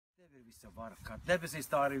visa vara, kā debesīs,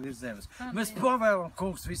 tā arī virs zemes. Mēs pavēlam,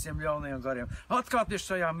 kungs, visiem ļaunajiem gariem atkāpties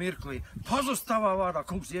šajā mirklī, pazust tavā vārdā,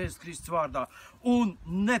 kungs, Jēzus Kristus vārdā, un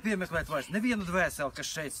nepiemeklēt vairs nevienu dvēseli,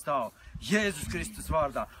 kas šeit stāv, Jēzus Kristus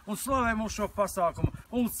vārdā, un slavē mums šo pasākumu,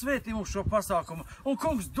 un svētī mums šo pasākumu, un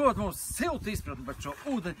kungs dod mums siltu izpratni par šo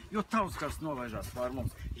ūdeni, jo tavs kars novaižās pār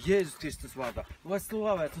mums, Jēzus Kristus vārdā, lai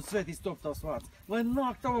slavēts un svētīts top tavs vārds, lai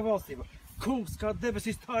nāk tava valstība. Kungs, kā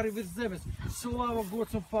debesīs, tā arī virs zemes, slava,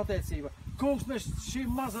 gods un pateicība. Kungs, mēs šī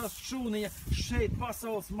mazā šūniņa šeit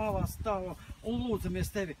pasaules malā stāvam un lūdzamies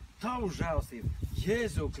tevi, tavu žēlstību,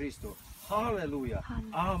 Jēzu Kristu. Halleluja!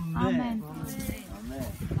 Amen! Amen!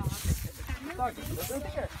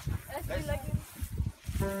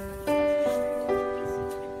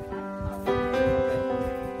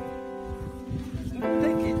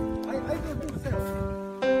 Take it! I don't do self.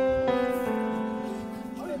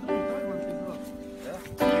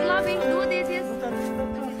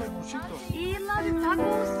 Ir labi,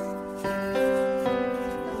 pagūs.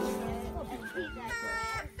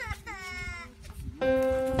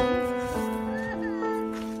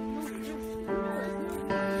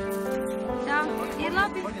 Tā, ir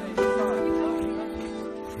labi.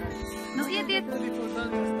 Nu, iediet.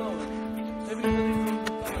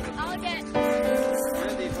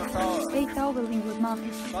 Ej, taugā viņi būtu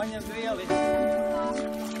mākis. Paņem vieli.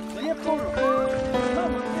 Nu, iepuru. Nav,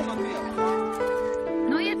 iedod vieli.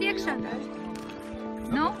 Nu, iet iekšā.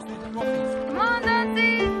 Nu,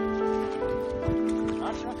 mandantī.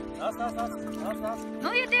 Nu,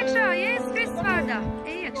 iet iekšā, Jēzus Kristus vārdā.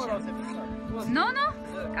 Iekšā. Nu,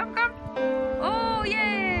 kam? O,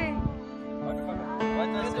 jē!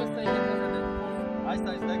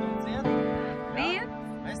 Aiztais degums iet. Bija?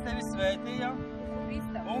 Mēs tevi svētījam.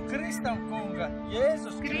 Un Kristam kunga,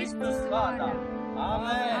 Jēzus Kristus vārdā.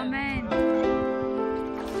 Amen. Amen.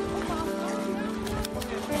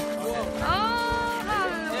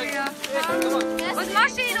 Uz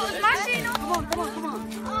mašīnu!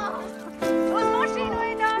 Uz mašīnu,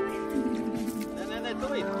 Edāmi! Nē,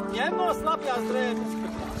 tuvīt. Ņem no slapjās drēbes.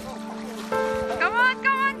 Come on!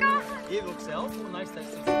 Ievilk selfu un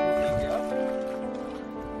aiztaisīs kūtīgi, jā?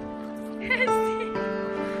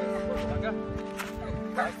 Tagad.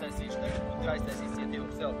 Aiztaisīšu tagad, un aiztaisīsiet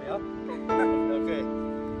ievilk selfu, jā? Ok.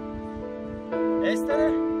 Estere,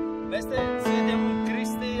 mēs te svētījam un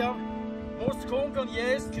kristījam mūsu kunga un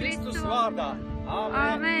Jēzus Kristus vārdā.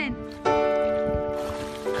 Amen.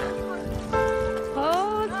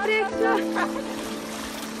 Uz priekšā.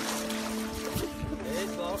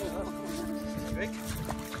 Es laušu. Vik.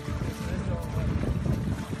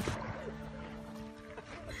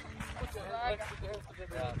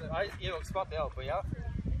 Ievilks pati elpu, jā?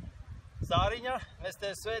 Sāriņa, mēs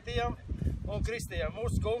te svētījam un kristījam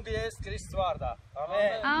mūsu kunga Jēzus Kristus vārdā.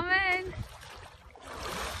 Amen. Amen.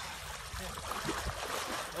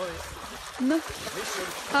 Nu,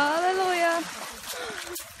 halleluja!